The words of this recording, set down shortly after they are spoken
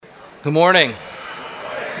Good morning.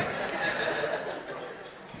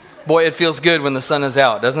 Boy, it feels good when the sun is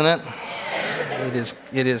out, doesn't it?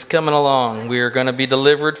 It is coming along. We are going to be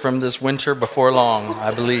delivered from this winter before long, I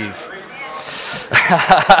believe.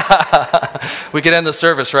 We could end the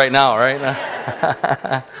service right now,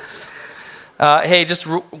 right? Hey, just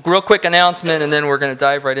real quick announcement, and then we're going to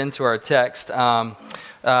dive right into our text.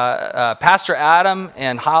 Pastor Adam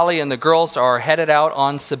and Holly and the girls are headed out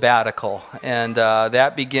on sabbatical, and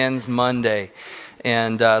that begins Monday.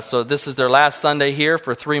 And so this is their last Sunday here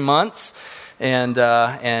for 3 months, and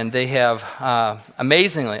they have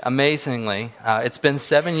amazingly, it's been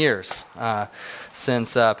 7 years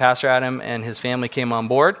since Pastor Adam and his family came on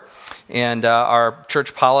board. And our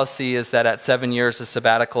church policy is that at 7 years, a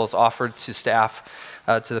sabbatical is offered to staff,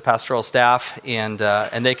 to the pastoral staff, and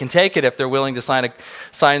they can take it if they're willing to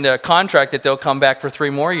sign the contract that they'll come back for 3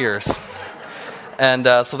 more years. And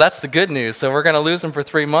so that's the good news. So we're going to lose them for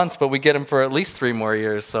 3 months, but we get them for at least 3 more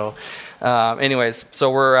years. So anyways,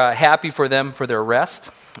 so we're happy for them for their rest,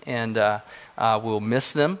 and we'll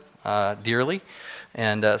miss them dearly.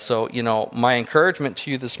 And so, my encouragement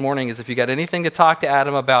to you this morning is if you got anything to talk to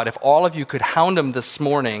Adam about, if all of you could hound him this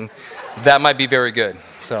morning, that might be very good.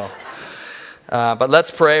 So, but let's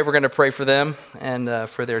pray. We're going to pray for them and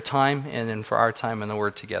for their time and then for our time in the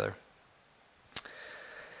Word together.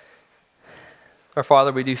 Our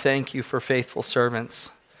Father, we do thank you for faithful servants.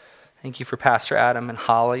 Thank you for Pastor Adam and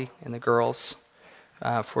Holly and the girls,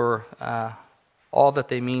 for all that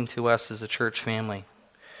they mean to us as a church family,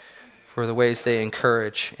 for the ways they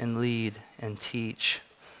encourage and lead and teach,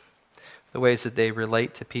 the ways that they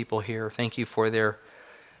relate to people here. Thank you for their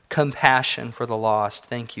compassion for the lost.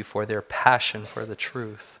 Thank you for their passion for the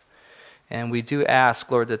truth. And we do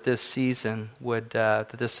ask, Lord, that this season that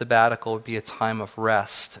this sabbatical would be a time of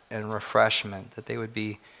rest and refreshment, that they would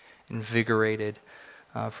be invigorated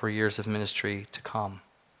for years of ministry to come.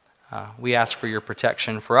 We ask for your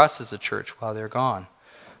protection for us as a church while they're gone,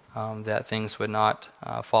 that things would not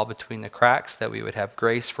fall between the cracks, that we would have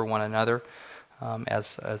grace for one another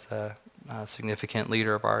as a significant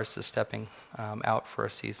leader of ours is stepping out for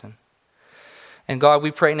a season. And God,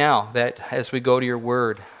 we pray now that as we go to your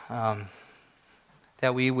word,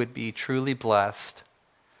 that we would be truly blessed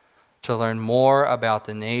to learn more about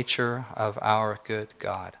the nature of our good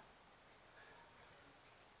God.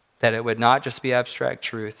 That it would not just be abstract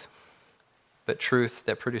truth, but truth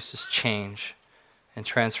that produces change and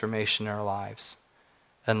transformation in our lives,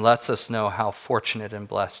 and lets us know how fortunate and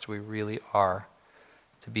blessed we really are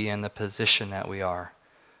to be in the position that we are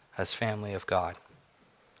as family of God.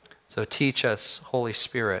 So teach us, Holy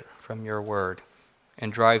Spirit, from your word,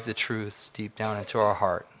 and drive the truths deep down into our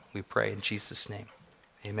heart. We pray in Jesus' name.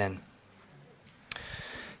 Amen.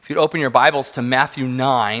 If you'd open your Bibles to Matthew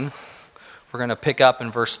 9, we're going to pick up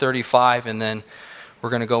in verse 35, and then we're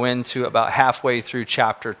going to go into about halfway through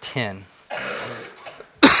chapter 10.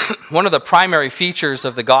 One of the primary features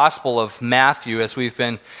of the Gospel of Matthew, as we've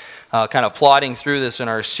been kind of plodding through this in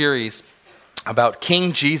our series about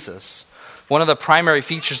King Jesus, one of the primary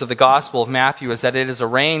features of the Gospel of Matthew is that it is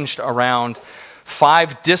arranged around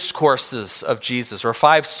 5 discourses of Jesus, or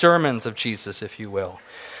 5 sermons of Jesus, if you will.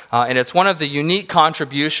 And it's one of the unique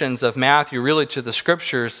contributions of Matthew, really, to the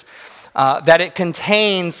Scriptures, that it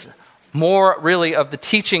contains more, really, of the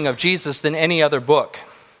teaching of Jesus than any other book.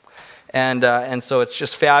 And so it's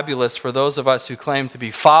just fabulous for those of us who claim to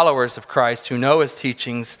be followers of Christ, who know his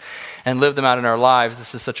teachings and live them out in our lives.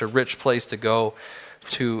 This is such a rich place to go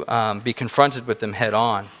to be confronted with them head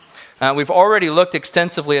on. We've already looked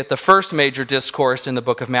extensively at the first major discourse in the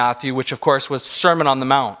book of Matthew, which of course was the Sermon on the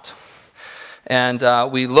Mount.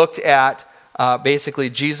 And we looked at basically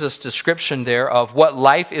Jesus' description there of what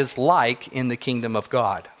life is like in the kingdom of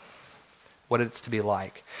God, what it's to be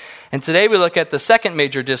like. And today we look at the second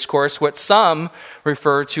major discourse, what some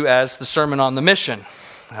refer to as the Sermon on the Mission,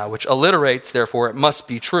 which alliterates, therefore it must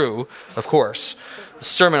be true, of course, the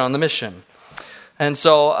Sermon on the Mission. And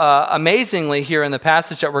so amazingly here in the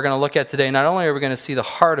passage that we're going to look at today, not only are we going to see the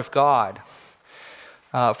heart of God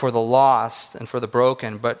for the lost and for the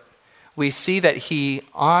broken, but we see that he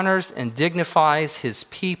honors and dignifies his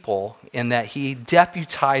people in that he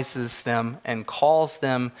deputizes them and calls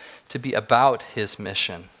them to be about his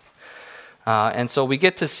mission. And so we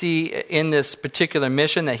get to see in this particular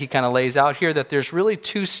mission that he kind of lays out here that there's really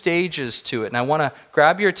 2 stages to it. And I want to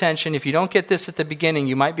grab your attention. If you don't get this at the beginning,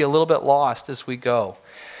 you might be a little bit lost as we go.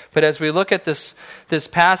 But as we look at this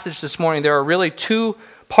passage this morning, there are really 2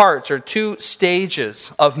 parts or 2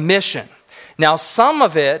 stages of mission. Now, some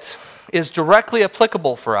of it is directly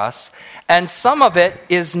applicable for us, and some of it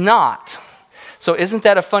is not. So isn't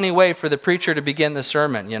that a funny way for the preacher to begin the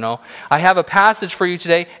sermon, you know? I have a passage for you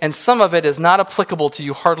today, and some of it is not applicable to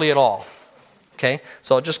you hardly at all. Okay?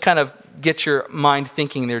 So I'll just kind of get your mind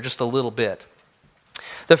thinking there just a little bit.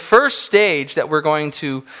 The first stage that we're going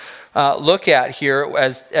to look at here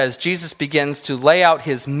as Jesus begins to lay out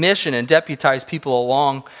his mission and deputize people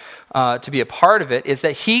along to be a part of it is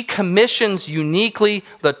that he commissions uniquely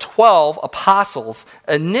the 12 apostles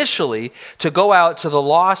initially to go out to the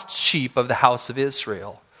lost sheep of the house of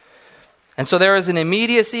Israel. And so there is an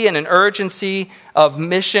immediacy and an urgency of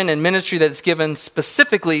mission and ministry that is given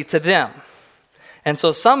specifically to them. And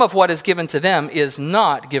so some of what is given to them is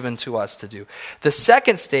not given to us to do. The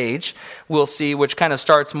second stage we'll see, which kind of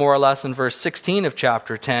starts more or less in verse 16 of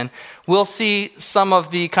chapter 10, we'll see some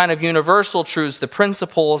of the kind of universal truths, the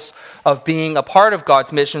principles of being a part of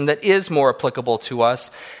God's mission that is more applicable to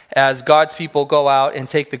us as God's people go out and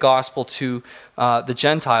take the gospel to the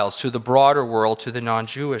Gentiles, to the broader world, to the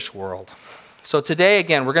non-Jewish world. So today,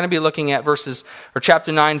 again, we're going to be looking at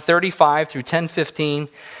chapter 9, 35 through 10:15.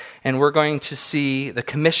 And we're going to see the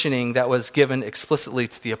commissioning that was given explicitly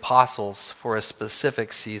to the apostles for a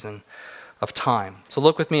specific season of time. So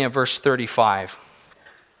look with me at verse 35.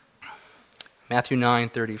 Matthew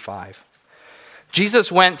 9:35.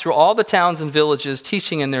 Jesus went through all the towns and villages,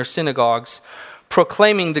 teaching in their synagogues,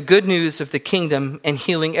 proclaiming the good news of the kingdom and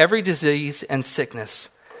healing every disease and sickness.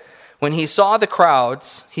 When he saw the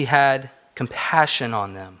crowds, he had compassion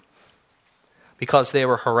on them because they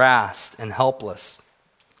were harassed and helpless,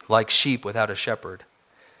 like sheep without a shepherd.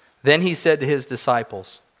 Then he said to his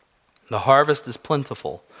disciples, "The harvest is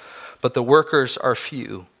plentiful, but the workers are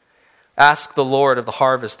few. Ask the Lord of the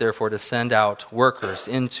harvest, therefore, to send out workers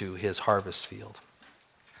into his harvest field."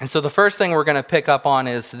 And so the first thing we're going to pick up on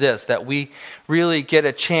is this, that we really get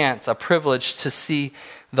a chance, a privilege to see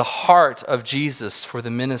the heart of Jesus for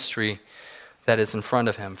the ministry that is in front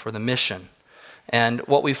of him, for the mission. And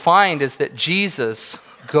what we find is that Jesus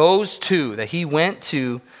that he went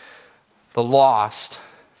to the lost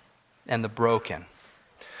and the broken.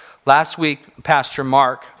 Last week, Pastor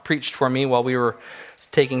Mark preached for me while we were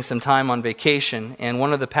taking some time on vacation, and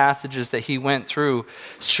one of the passages that he went through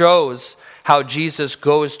shows how Jesus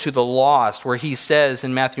goes to the lost, where he says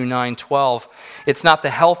in Matthew 9:12, "It's not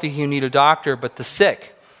the healthy who need a doctor, but the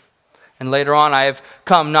sick." And later on, "I have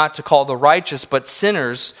come not to call the righteous, but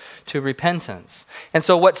sinners to repentance." And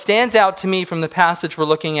so what stands out to me from the passage we're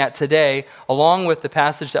looking at today, along with the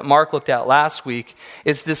passage that Mark looked at last week,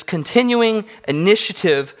 is this continuing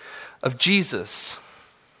initiative of Jesus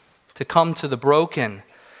to come to the broken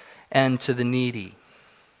and to the needy.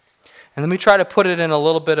 And let me try to put it in a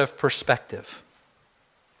little bit of perspective.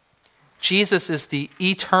 Jesus is the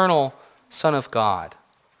eternal Son of God,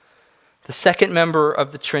 the second member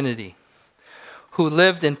of the Trinity, who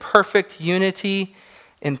lived in perfect unity,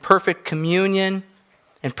 in perfect communion,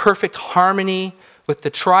 in perfect harmony with the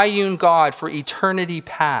triune God for eternity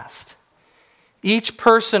past. Each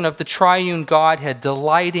person of the triune Godhead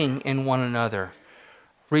delighting in one another,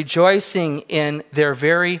 rejoicing in their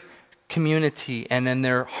very community and in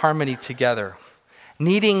their harmony together,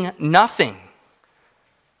 needing nothing.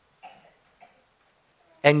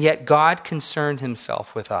 And yet God concerned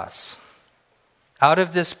himself with us. Out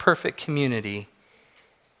of this perfect community,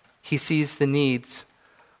 he sees the needs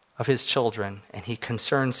of his children, and he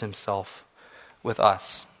concerns himself with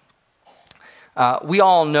us. We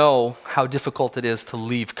all know how difficult it is to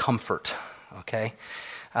leave comfort, okay?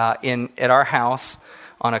 At our house,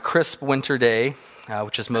 on a crisp winter day,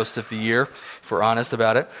 which is most of the year, if we're honest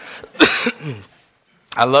about it,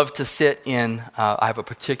 I love to sit in, I have a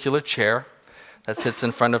particular chair that sits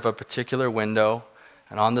in front of a particular window,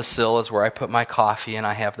 and on the sill is where I put my coffee, and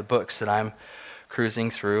I have the books that I'm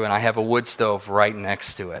cruising through, and I have a wood stove right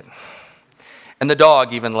next to it. And the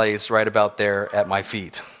dog even lays right about there at my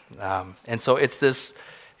feet. And so it feels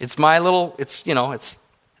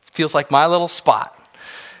like my little spot.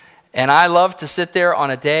 And I love to sit there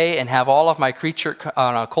on a day and have all of my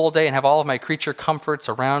on a cold day and have all of my creature comforts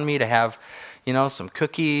around me, to have, some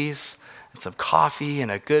cookies and some coffee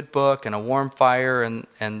and a good book and a warm fire and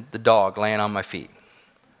the dog laying on my feet.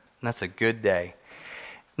 And that's a good day.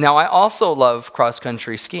 Now, I also love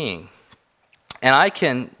cross-country skiing, and I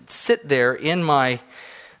can sit there in my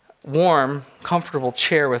warm, comfortable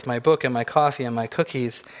chair with my book and my coffee and my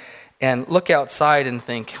cookies and look outside and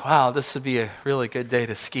think, wow, this would be a really good day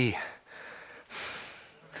to ski.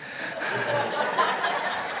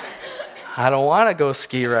 I don't want to go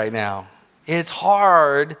ski right now. It's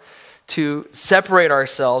hard to separate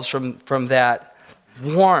ourselves from that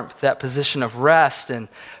warmth, that position of rest and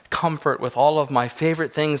comfort with all of my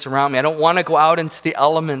favorite things around me. I don't want to go out into the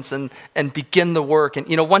elements and begin the work. And,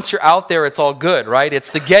 once you're out there, it's all good, right?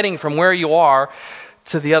 It's the getting from where you are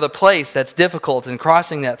to the other place that's difficult and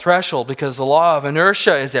crossing that threshold because the law of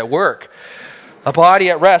inertia is at work. A body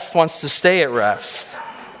at rest wants to stay at rest.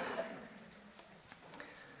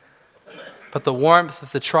 But the warmth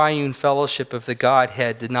of the triune fellowship of the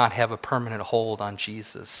Godhead did not have a permanent hold on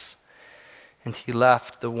Jesus. And he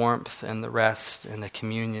left the warmth and the rest and the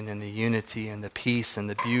communion and the unity and the peace and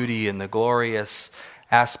the beauty and the glorious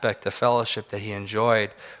aspect of fellowship that he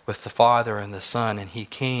enjoyed with the Father and the Son, and he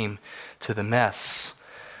came to the mess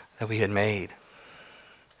that we had made.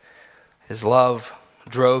 His love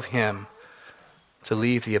drove him to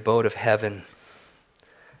leave the abode of heaven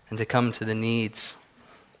and to come to the needs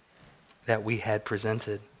that we had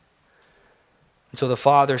presented. And so the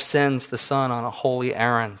Father sends the Son on a holy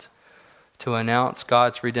errand to announce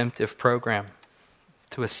God's redemptive program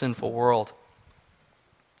to a sinful world.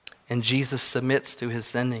 And Jesus submits to his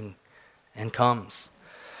sending and comes.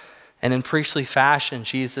 And in priestly fashion,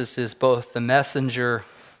 Jesus is both the messenger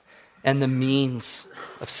and the means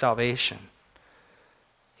of salvation.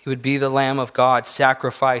 He would be the Lamb of God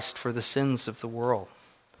sacrificed for the sins of the world.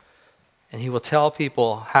 And he will tell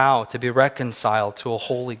people how to be reconciled to a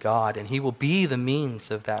holy God. And he will be the means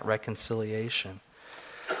of that reconciliation.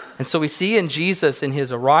 And so we see in Jesus, in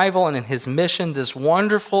his arrival and in his mission, this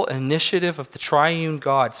wonderful initiative of the triune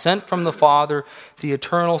God, sent from the Father, the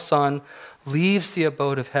eternal Son, leaves the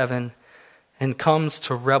abode of heaven and comes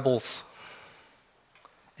to rebels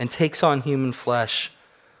and takes on human flesh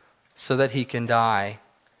so that he can die,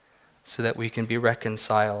 so that we can be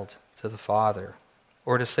reconciled to the Father.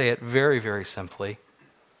 Or to say it very, very simply,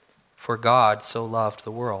 for God so loved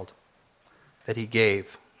the world that he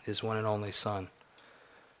gave his one and only Son,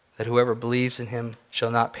 that whoever believes in him shall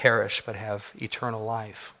not perish but have eternal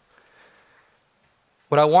life.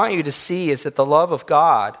 What I want you to see is that the love of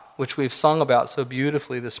God, which we've sung about so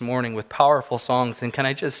beautifully this morning with powerful songs, and can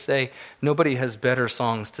I just say, nobody has better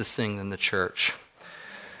songs to sing than the church.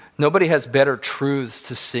 Nobody has better truths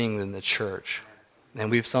to sing than the church.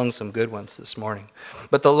 And we've sung some good ones this morning.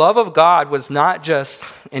 But the love of God was not just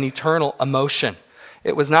an eternal emotion.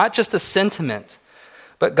 It was not just a sentiment.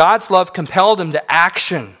 But God's love compelled him to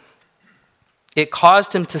action. It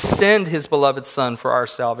caused him to send his beloved Son for our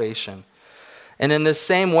salvation. And in this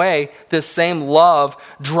same way, this same love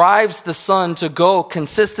drives the Son to go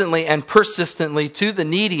consistently and persistently to the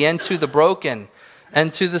needy and to the broken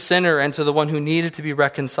and to the sinner and to the one who needed to be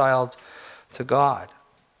reconciled to God.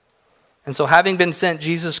 And so having been sent,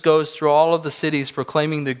 Jesus goes through all of the cities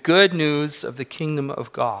proclaiming the good news of the kingdom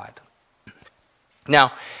of God.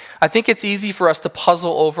 Now, I think it's easy for us to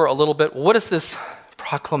puzzle over a little bit, what is this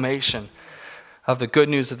proclamation of the good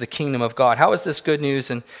news of the kingdom of God? How is this good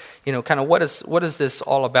news? And, kind of what is this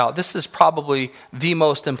all about? This is probably the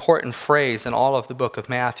most important phrase in all of the book of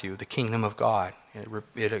Matthew, the kingdom of God.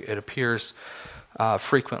 It appears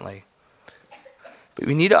frequently. But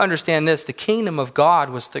we need to understand this. The kingdom of God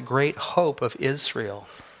was the great hope of Israel.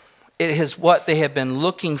 It is what they have been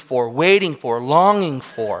looking for, waiting for, longing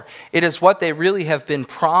for. It is what they really have been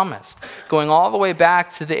promised, going all the way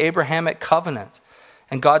back to the Abrahamic covenant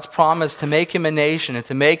and God's promise to make him a nation and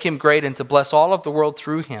to make him great and to bless all of the world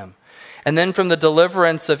through him. And then from the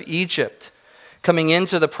deliverance of Egypt, coming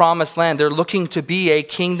into the promised land, they're looking to be a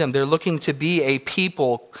kingdom. They're looking to be a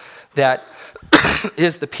people that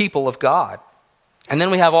is the people of God. And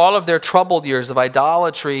then we have all of their troubled years of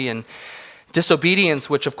idolatry and disobedience,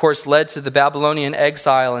 which of course led to the Babylonian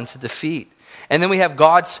exile and to defeat. And then we have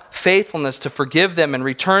God's faithfulness to forgive them and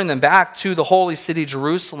return them back to the holy city,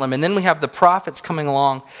 Jerusalem. And then we have the prophets coming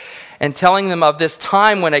along and telling them of this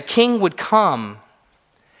time when a king would come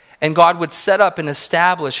and God would set up and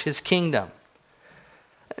establish his kingdom.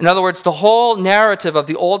 In other words, the whole narrative of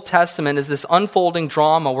the Old Testament is this unfolding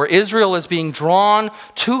drama where Israel is being drawn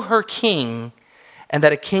to her king and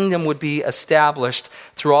that a kingdom would be established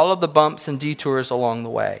through all of the bumps and detours along the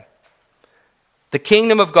way. The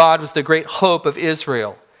kingdom of God was the great hope of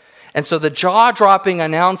Israel. And so the jaw-dropping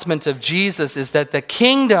announcement of Jesus is that the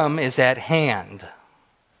kingdom is at hand.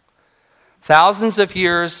 Thousands of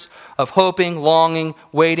years of hoping, longing,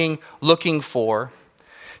 waiting, looking for.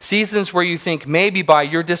 Seasons where you think maybe by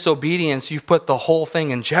your disobedience you've put the whole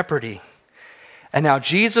thing in jeopardy. And now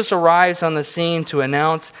Jesus arrives on the scene to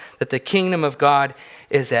announce that the kingdom of God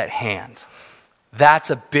is at hand. That's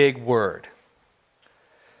a big word.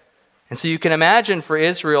 And so you can imagine for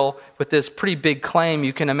Israel, with this pretty big claim,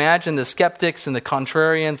 you can imagine the skeptics and the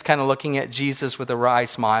contrarians kind of looking at Jesus with a wry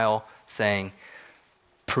smile saying,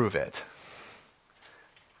 prove it.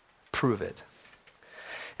 Prove it.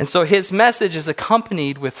 And so his message is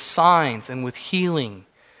accompanied with signs and with healing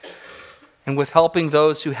and with helping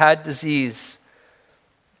those who had disease.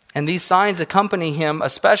 And these signs accompany him,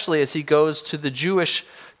 especially as he goes to the Jewish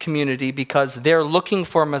community, because they're looking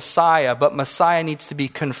for Messiah, but Messiah needs to be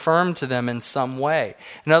confirmed to them in some way.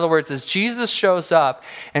 In other words, as Jesus shows up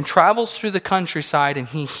and travels through the countryside and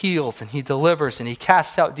he heals and he delivers and he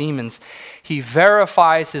casts out demons, he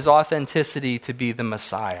verifies his authenticity to be the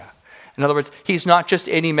Messiah. In other words, he's not just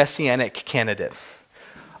any messianic candidate.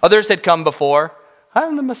 Others had come before,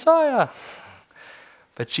 I'm the Messiah.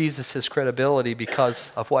 But Jesus has credibility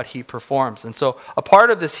because of what he performs. And so a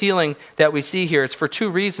part of this healing that we see here, it's for two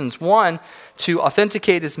reasons. One, to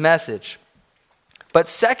authenticate his message. But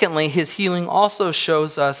secondly, his healing also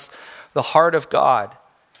shows us the heart of God.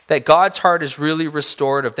 That God's heart is really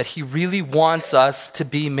restorative. That he really wants us to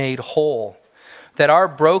be made whole. That our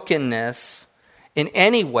brokenness in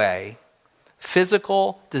any way,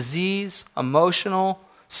 physical, disease, emotional,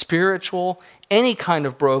 spiritual, any kind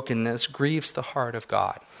of brokenness grieves the heart of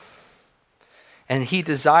God. And he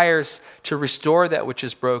desires to restore that which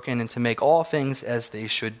is broken and to make all things as they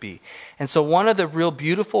should be. And so one of the real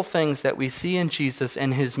beautiful things that we see in Jesus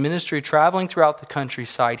and his ministry traveling throughout the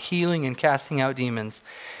countryside, healing and casting out demons,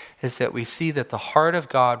 is that we see that the heart of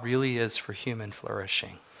God really is for human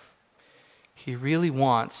flourishing. He really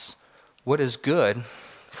wants what is good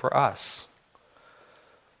for us.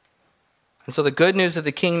 And so the good news of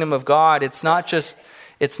the kingdom of God, it's not just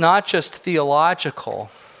theological,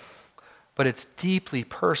 but it's deeply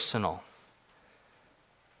personal.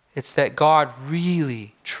 It's that God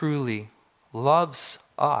really, truly loves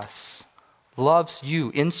us, loves you.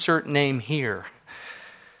 Insert name here.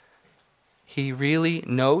 He really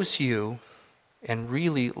knows you and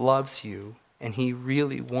really loves you, and he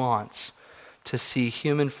really wants to see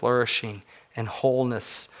human flourishing and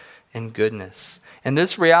wholeness and goodness. And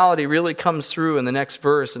this reality really comes through in the next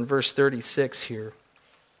verse, in verse 36 here,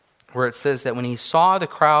 where it says that when he saw the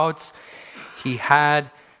crowds, he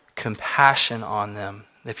had compassion on them.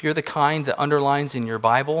 If you're the kind that underlines in your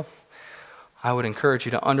Bible, I would encourage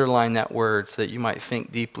you to underline that word so that you might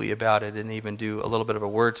think deeply about it and even do a little bit of a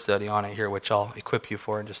word study on it here, which I'll equip you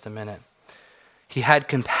for in just a minute. He had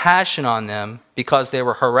compassion on them because they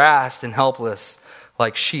were harassed and helpless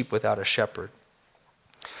like sheep without a shepherd.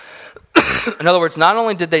 In other words, not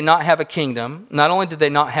only did they not have a kingdom, not only did they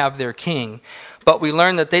not have their king, but we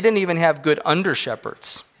learned that they didn't even have good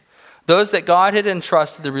under-shepherds. Those that God had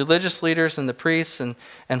entrusted, the religious leaders and the priests and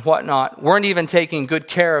whatnot, weren't even taking good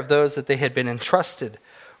care of those that they had been entrusted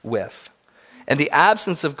with. And the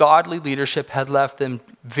absence of godly leadership had left them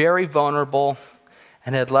very vulnerable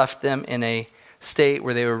and had left them in a state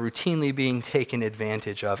where they were routinely being taken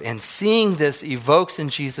advantage of. And seeing this evokes in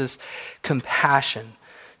Jesus compassion.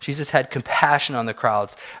 Jesus had compassion on the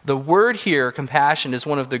crowds. The word here, compassion, is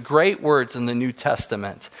one of the great words in the New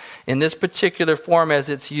Testament. In this particular form as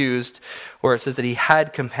it's used, where it says that he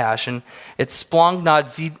had compassion, it's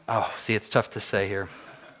splongnadzid. Oh, see, it's tough to say here.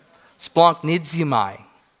 Splonknidzimai.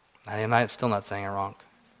 I'm still not saying it wrong.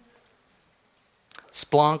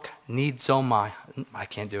 Splonknidzomai. I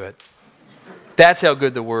can't do it. That's how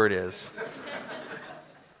good the word is.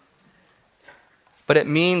 But it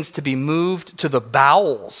means to be moved to the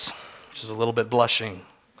bowels, which is a little bit blushing.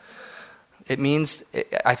 It means,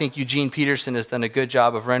 I think Eugene Peterson has done a good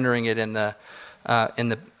job of rendering it in the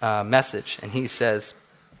message. And he says,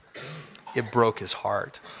 it broke his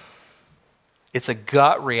heart. It's a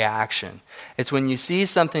gut reaction. It's when you see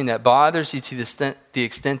something that bothers you to the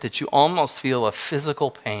extent that you almost feel a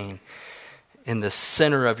physical pain in the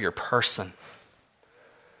center of your person.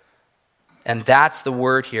 And that's the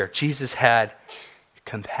word here. Jesus had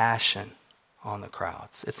compassion on the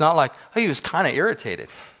crowds. It's not like, oh, he was kind of irritated,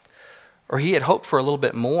 or he had hoped for a little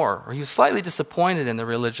bit more, or he was slightly disappointed in the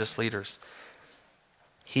religious leaders.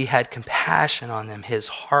 He had compassion on them. His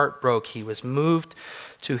heart broke. He was moved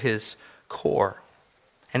to his core.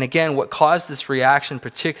 And again, what caused this reaction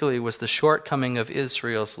particularly was the shortcoming of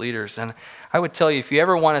Israel's leaders. And I would tell you, if you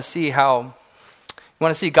ever want to see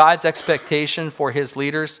God's expectation for his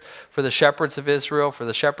leaders, for the shepherds of Israel, for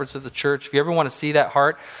the shepherds of the church, if you ever want to see that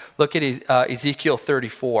heart, look at Ezekiel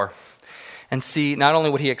 34 and see not only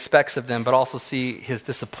what he expects of them, but also see his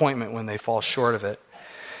disappointment when they fall short of it.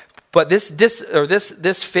 But this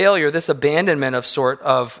failure, this abandonment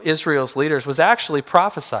of Israel's leaders was actually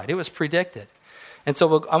prophesied. It was predicted. And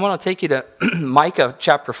so I want to take you to Micah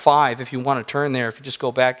chapter 5, if you want to turn there, if you just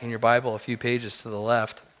go back in your Bible a few pages to the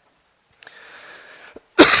left.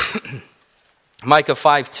 Micah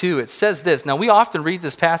 5:2, it says this. Now, we often read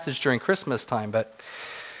this passage during Christmas time, but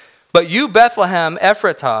But you, Bethlehem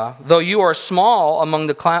Ephratah, though you are small among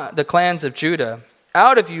the clans of Judah,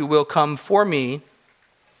 out of you will come for me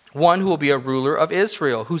one who will be a ruler of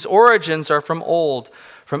Israel, whose origins are from old,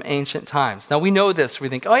 from ancient times. Now we know this. We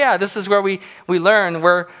think, oh yeah, this is where we learn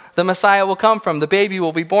where the Messiah will come from. The baby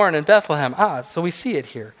will be born in Bethlehem. So we see it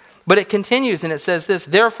here. But it continues and it says this,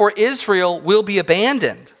 therefore Israel will be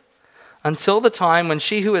abandoned until the time when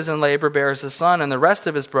she who is in labor bears a son and the rest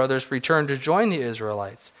of his brothers return to join the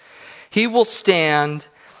Israelites. He will stand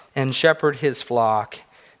and shepherd his flock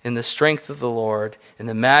in the strength of the Lord, in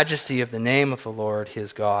the majesty of the name of the Lord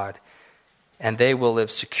his God, and they will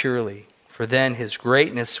live securely, for then his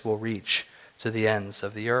greatness will reach to the ends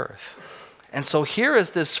of the earth. And so here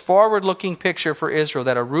is this forward-looking picture for Israel,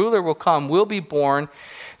 that a ruler will come, will be born.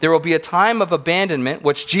 There will be a time of abandonment,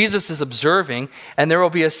 which Jesus is observing, and there will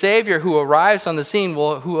be a Savior who arrives on the scene,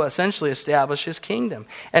 who will essentially establish his kingdom.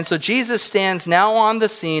 And so Jesus stands now on the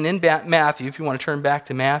scene in Matthew, if you want to turn back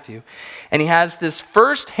to Matthew, and he has this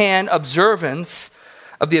first-hand observance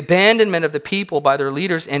of the abandonment of the people by their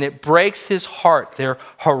leaders, and it breaks his heart. They're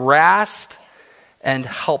harassed and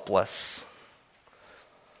helpless.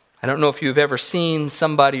 I don't know if you've ever seen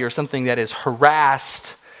somebody or something that is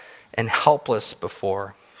harassed and helpless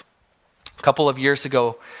before. A couple of years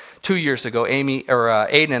ago, 2 years ago,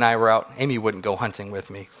 Aiden and I were out. Amy wouldn't go hunting with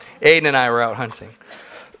me. Aiden and I were out hunting.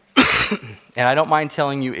 And I don't mind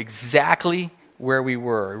telling you exactly where we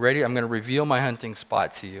were. Ready? I'm going to reveal my hunting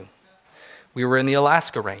spot to you. We were in the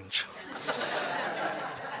Alaska range.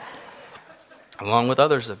 Along with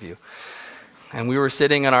others of you. And we were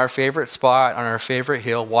sitting in our favorite spot on our favorite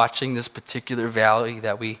hill watching this particular valley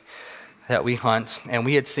that we hunt. And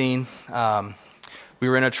we had seen... we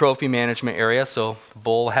were in a trophy management area, so the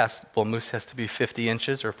bull moose has to be 50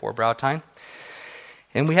 inches or 4 brow tine.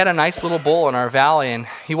 And we had a nice little bull in our valley, and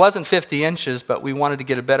he wasn't 50 inches, but we wanted to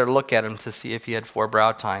get a better look at him to see if he had 4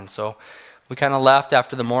 brow tine. So we kind of left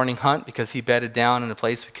after the morning hunt because he bedded down in a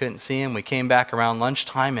place we couldn't see him. We came back around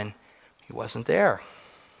lunchtime, and he wasn't there.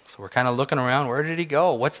 So we're kind of looking around. Where did he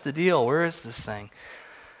go? What's the deal? Where is this thing?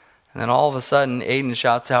 And then all of a sudden, Aiden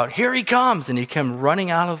shouts out, "Here he comes!" And he came running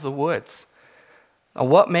out of the woods. Now,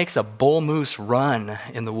 what makes a bull moose run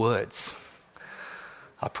in the woods?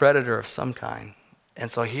 A predator of some kind. And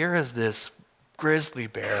so here is this grizzly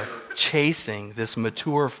bear chasing this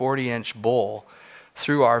mature 40-inch bull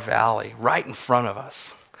through our valley right in front of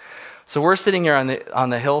us. So we're sitting here on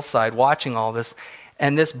the hillside watching all this,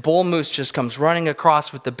 and this bull moose just comes running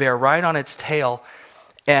across with the bear right on its tail,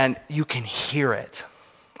 and you can hear it.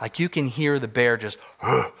 Like you can hear the bear just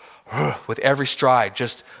with every stride,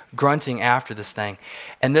 just grunting after this thing.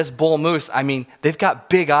 And this bull moose, I mean, they've got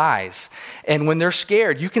big eyes. And when they're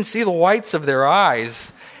scared, you can see the whites of their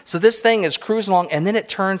eyes. So this thing is cruising along, and then it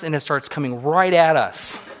turns and it starts coming right at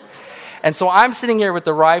us. And so I'm sitting here with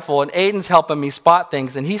the rifle, and Aiden's helping me spot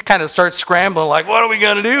things, and he kind of starts scrambling, like, what are we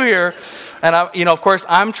going to do here? And, of course,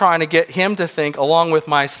 I'm trying to get him to think, along with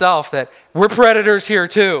myself, that we're predators here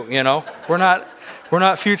too, We're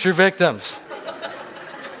not future victims.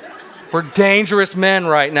 We're dangerous men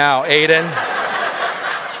right now, Aiden.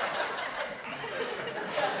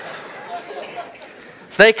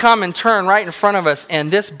 So they come and turn right in front of us,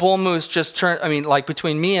 and this bull moose just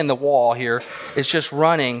between me and the wall here, is just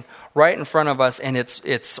running right in front of us, and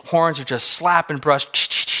its horns are just slapping brush,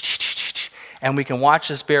 and we can watch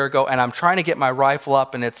this bear go, and I'm trying to get my rifle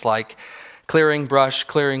up, and it's like clearing brush,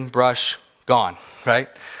 gone, right?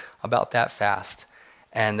 About that fast.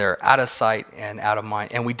 And they're out of sight and out of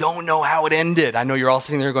mind. And we don't know how it ended. I know you're all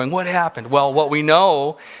sitting there going, what happened? Well, what we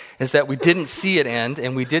know is that we didn't see it end,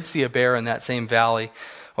 and we did see a bear in that same valley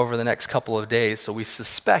over the next couple of days. So we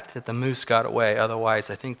suspect that the moose got away. Otherwise,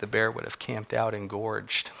 I think the bear would have camped out and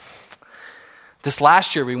gorged. This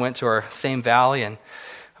last year, we went to our same valley, and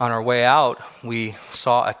on our way out, we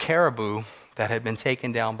saw a caribou that had been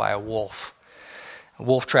taken down by a wolf.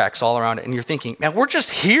 Wolf tracks all around it. And you're thinking, man, we're just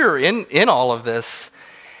here in all of this.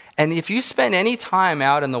 And if you spend any time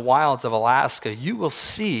out in the wilds of Alaska, you will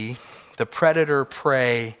see the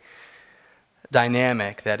predator-prey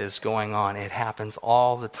dynamic that is going on. It happens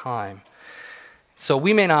all the time. So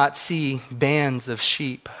we may not see bands of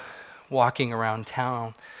sheep walking around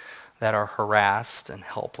town that are harassed and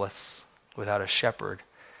helpless without a shepherd.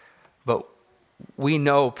 But we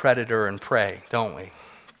know predator and prey, don't we?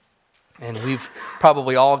 And we've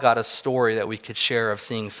probably all got a story that we could share of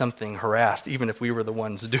seeing something harassed, even if we were the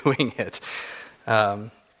ones doing it.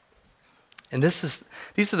 And these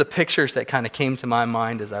are the pictures that kind of came to my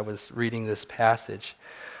mind as I was reading this passage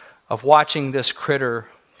of watching this critter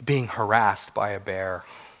being harassed by a bear,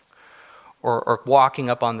 or walking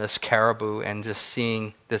up on this caribou and just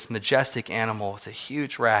seeing this majestic animal with a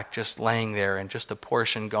huge rack just laying there and just a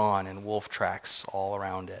portion gone and wolf tracks all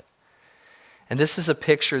around it. And this is a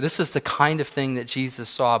picture, this is the kind of thing that Jesus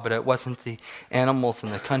saw, but it wasn't the animals in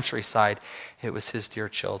the countryside. It was his dear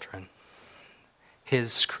children,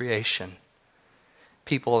 his creation,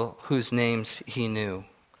 people whose names he knew.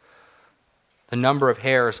 The number of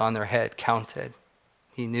hairs on their head counted.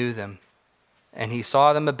 He knew them. And he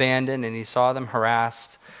saw them abandoned, and he saw them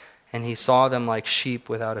harassed, and he saw them like sheep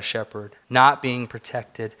without a shepherd, not being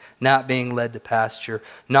protected, not being led to pasture,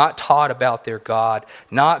 not taught about their God,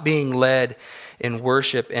 not being led in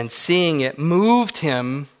worship. And seeing it moved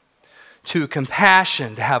him to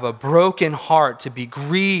compassion, to have a broken heart, to be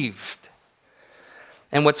grieved.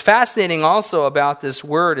 And what's fascinating also about this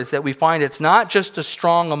word is that we find it's not just a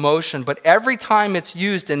strong emotion, but every time it's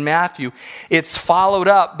used in Matthew, it's followed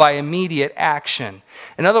up by immediate action.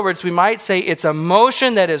 In other words, we might say it's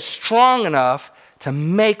emotion that is strong enough to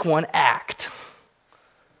make one act.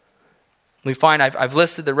 We find, I've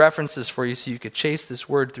listed the references for you so you could chase this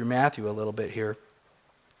word through Matthew a little bit here.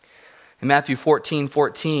 In Matthew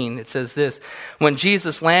 14:14, it says this, when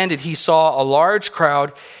Jesus landed, he saw a large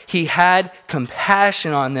crowd. He had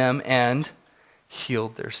compassion on them and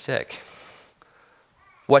healed their sick.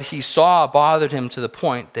 What he saw bothered him to the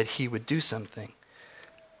point that he would do something.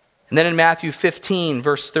 And then in Matthew 15,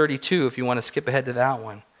 verse 32, if you want to skip ahead to that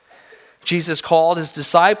one, Jesus called his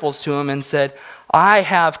disciples to him and said, I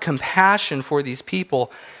have compassion for these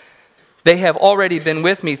people. They have already been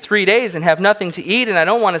with me 3 days and have nothing to eat, and I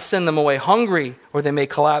don't want to send them away hungry, or they may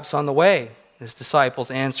collapse on the way. His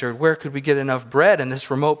disciples answered, where could we get enough bread in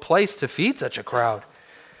this remote place to feed such a crowd?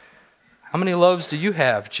 How many loaves do you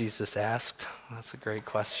have? Jesus asked. That's a great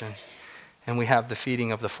question. And we have the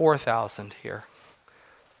feeding of the 4,000 here.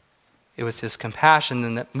 It was his compassion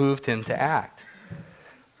then that moved him to act.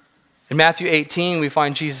 In Matthew 18, we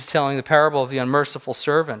find Jesus telling the parable of the unmerciful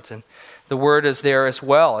servant, and the word is there as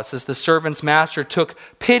well. It says the servant's master took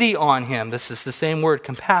pity on him. This is the same word,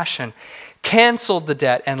 compassion. Canceled the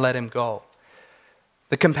debt and let him go.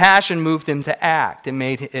 The compassion moved him to act. It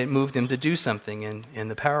moved him to do something in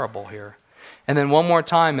the parable here. And then one more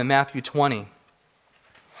time in Matthew 20,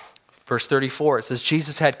 verse 34, it says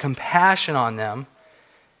Jesus had compassion on them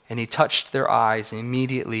and he touched their eyes, and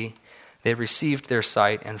immediately they received their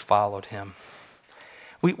sight and followed him.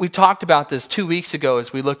 We talked about this 2 weeks ago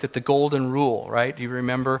as we looked at the golden rule, right? Do you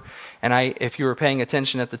remember? And if you were paying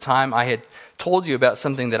attention at the time, I had told you about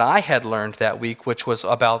something that I had learned that week, which was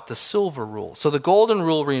about the silver rule. So the golden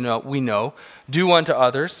rule we know, do unto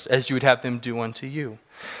others as you would have them do unto you.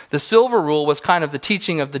 The silver rule was kind of the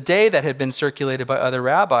teaching of the day that had been circulated by other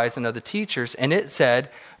rabbis and other teachers, and it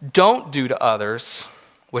said, don't do to others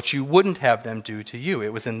what you wouldn't have them do to you.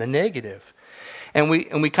 It was in the negative. And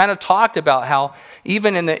we kind of talked about how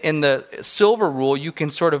even in the silver rule, you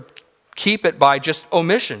can sort of keep it by just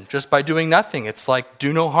omission, just by doing nothing. It's like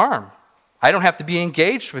do no harm. I don't have to be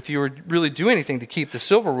engaged with you or really do anything to keep the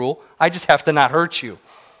silver rule. I just have to not hurt you.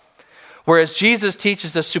 Whereas Jesus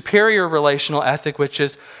teaches a superior relational ethic, which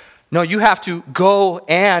is, no, you have to go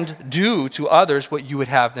and do to others what you would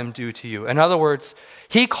have them do to you. In other words,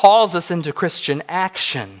 he calls us into Christian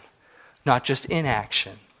action, not just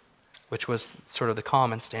inaction, which was sort of the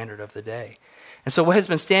common standard of the day. And so what has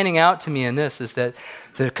been standing out to me in this is that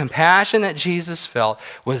the compassion that Jesus felt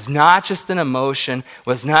was not just an emotion,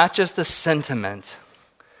 was not just a sentiment,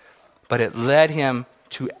 but it led him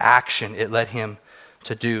to action. It led him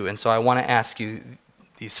to do. And so I want to ask you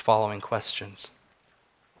these following questions.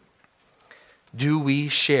 Do we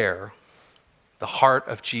share the heart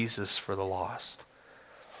of Jesus for the lost?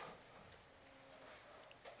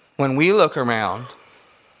 When we look around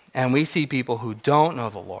and we see people who don't know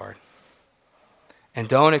the Lord and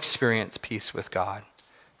don't experience peace with God,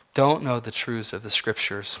 don't know the truths of the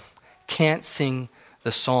Scriptures, can't sing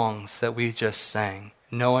the songs that we just sang,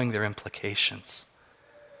 knowing their implications,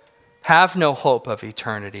 have no hope of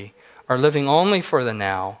eternity, are living only for the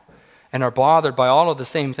now, and are bothered by all of the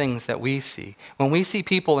same things that we see. When we see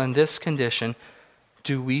people in this condition,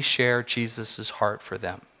 do we share Jesus' heart for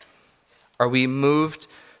them? Are we moved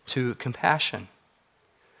to compassion?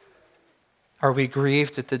 Are we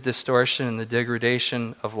grieved at the distortion and the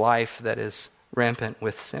degradation of life that is rampant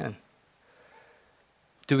with sin?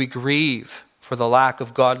 Do we grieve for the lack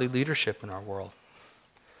of godly leadership in our world?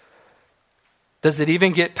 Does it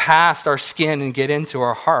even get past our skin and get into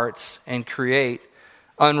our hearts and create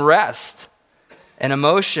unrest and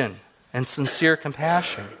emotion and sincere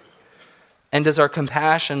compassion? And does our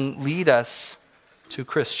compassion lead us to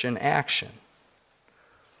Christian action?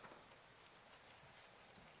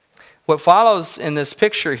 What follows in this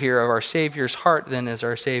picture here of our Savior's heart then is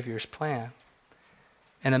our Savior's plan.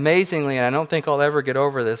 And amazingly, and I don't think I'll ever get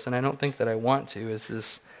over this, and I don't think that I want to, is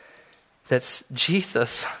this, that's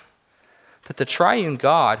Jesus, that the triune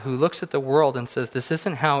God who looks at the world and says, this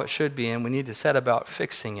isn't how it should be, and we need to set about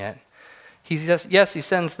fixing it. He says, yes, he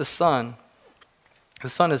sends the Son. The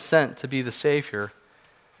Son is sent to be the Savior,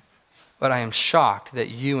 but I am shocked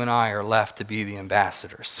that you and I are left to be the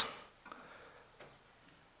ambassadors.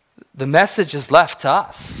 The message is left to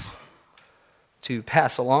us to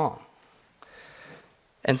pass along.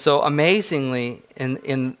 And so amazingly,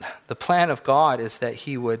 in the plan of God is that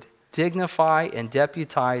he would dignify and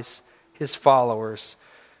deputize his followers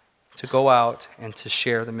to go out and to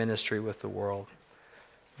share the ministry with the world.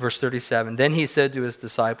 Verse 37, then he said to his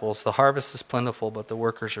disciples, the harvest is plentiful, but the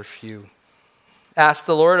workers are few. Ask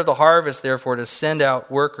the Lord of the harvest, therefore, to send out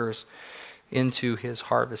workers into his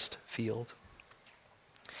harvest field.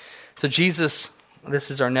 So Jesus, this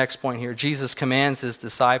is our next point here. Jesus commands his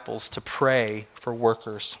disciples to pray for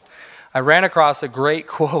workers. I ran across a great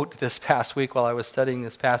quote this past week while I was studying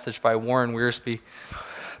this passage by Warren Wiersbe.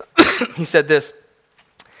 He said this,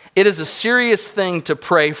 it is a serious thing to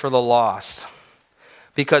pray for the lost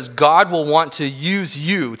because God will want to use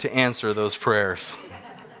you to answer those prayers.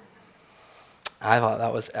 I thought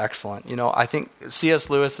that was excellent. You know, I think C.S.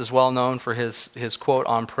 Lewis is well known for his quote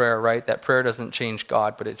on prayer, right? That prayer doesn't change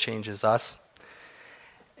God, but it changes us.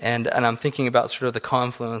 And I'm thinking about sort of the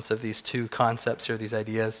confluence of these two concepts here, these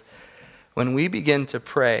ideas. When we begin to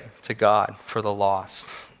pray to God for the lost,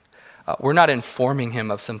 we're not informing him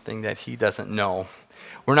of something that he doesn't know.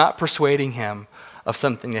 We're not persuading him of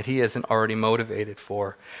something that he isn't already motivated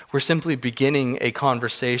for. We're simply beginning a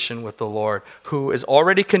conversation with the Lord, who is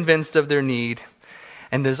already convinced of their need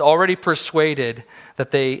and is already persuaded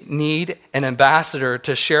that they need an ambassador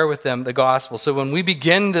to share with them the gospel. So when we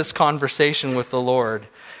begin this conversation with the Lord,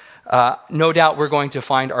 no doubt we're going to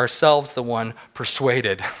find ourselves the one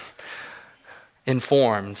persuaded,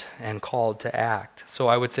 informed, and called to act. So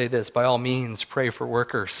I would say this, by all means, pray for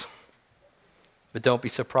workers. But don't be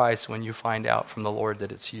surprised when you find out from the Lord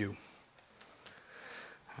that it's you.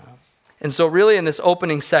 And so really in this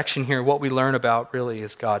opening section here, what we learn about really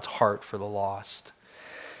is God's heart for the lost.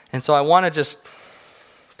 And so I want to just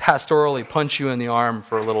pastorally punch you in the arm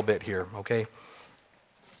for a little bit here, okay?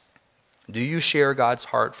 Do you share God's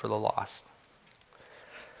heart for the lost?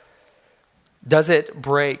 Does it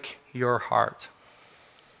break your heart?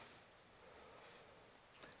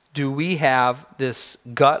 Do we have this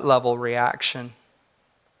gut level reaction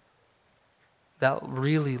that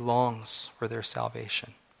really longs for their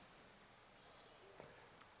salvation?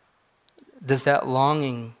 Does that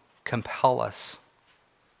longing compel us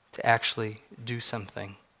to actually do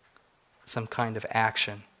something, some kind of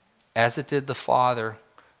action, as it did the Father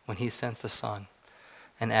when he sent the Son,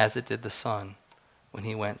 and as it did the Son when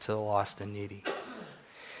he went to the lost and needy?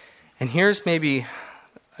 And here's maybe,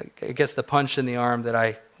 I guess, the punch in the arm that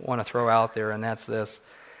I want to throw out there, and that's this.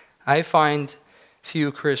 I find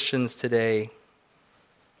few Christians today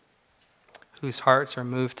whose hearts are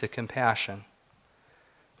moved to compassion.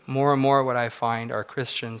 More and more what I find are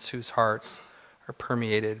Christians whose hearts are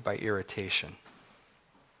permeated by irritation.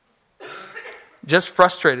 Just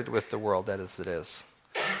frustrated with the world as it is.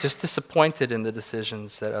 Just disappointed in the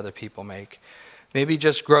decisions that other people make. Maybe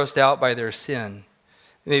just grossed out by their sin.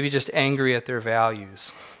 Maybe just angry at their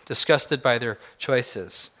values. Disgusted by their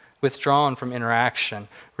choices. Withdrawn from interaction.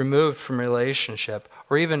 Removed from relationship.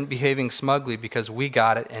 Or even behaving smugly because we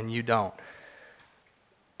got it and you don't.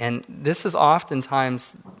 And this is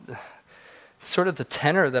oftentimes sort of the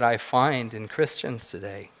tenor that I find in Christians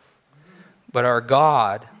today. But our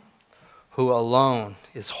God, who alone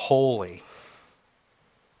is holy,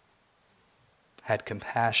 had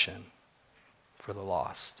compassion for the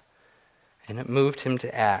lost. And it moved him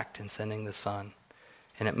to act in sending the Son.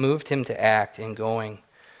 And it moved him to act in going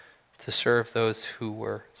to serve those who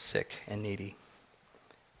were sick and needy.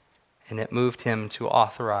 And it moved him to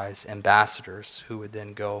authorize ambassadors who would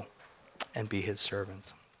then go and be his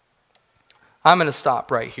servants. I'm going to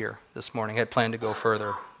stop right here this morning. I had planned to go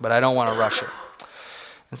further, but I don't want to rush it.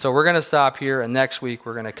 And so we're going to stop here, and next week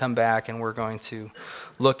we're going to come back and we're going to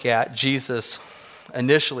look at Jesus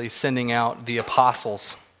initially sending out the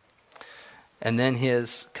apostles, and then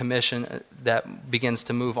his commission that begins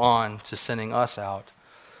to move on to sending us out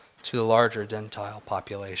to the larger Gentile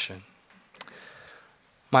population.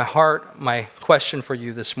 My question for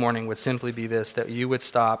you this morning would simply be this, that you would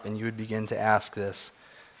stop and you would begin to ask this: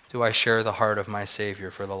 do I share the heart of my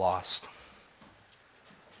Savior for the lost?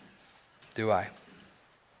 Do I?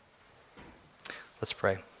 Let's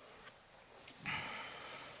pray.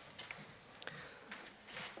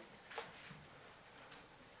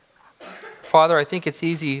 Father, I think it's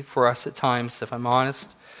easy for us at times, if I'm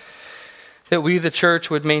honest, that we, the church,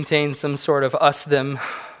 would maintain some sort of us-them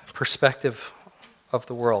perspective of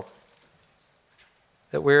the world.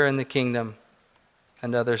 That we're in the kingdom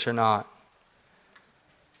and others are not.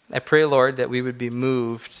 I pray, Lord, that we would be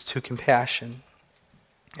moved to compassion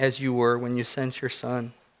as you were when you sent your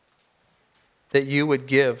Son. That you would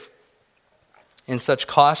give in such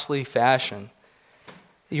costly fashion.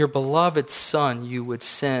 Your beloved Son you would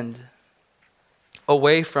send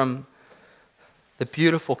away from the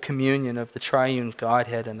beautiful communion of the triune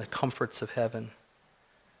Godhead and the comforts of heaven.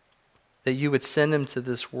 That you would send him to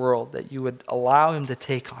this world, that you would allow him to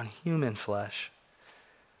take on human flesh,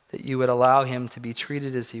 that you would allow him to be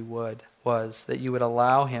treated as he was, that you would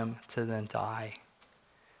allow him to then die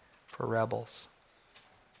for rebels.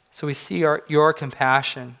 So we see your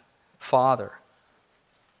compassion, Father,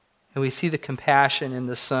 and we see the compassion in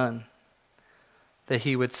the Son, that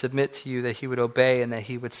he would submit to you, that he would obey, and that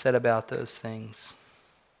he would set about those things.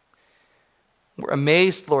 We're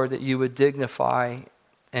amazed, Lord, that you would dignify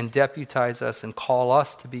and deputize us and call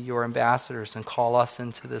us to be your ambassadors and call us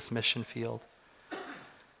into this mission field.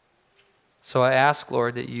 So I ask,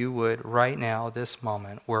 Lord, that you would right now, this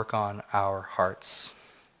moment, work on our hearts,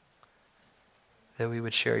 that we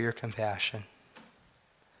would share your compassion,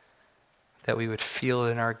 that we would feel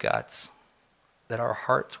it in our guts, that our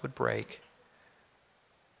hearts would break,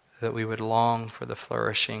 that we would long for the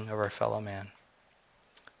flourishing of our fellow man.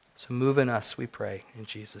 So move in us, we pray, in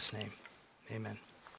Jesus' name. Amen.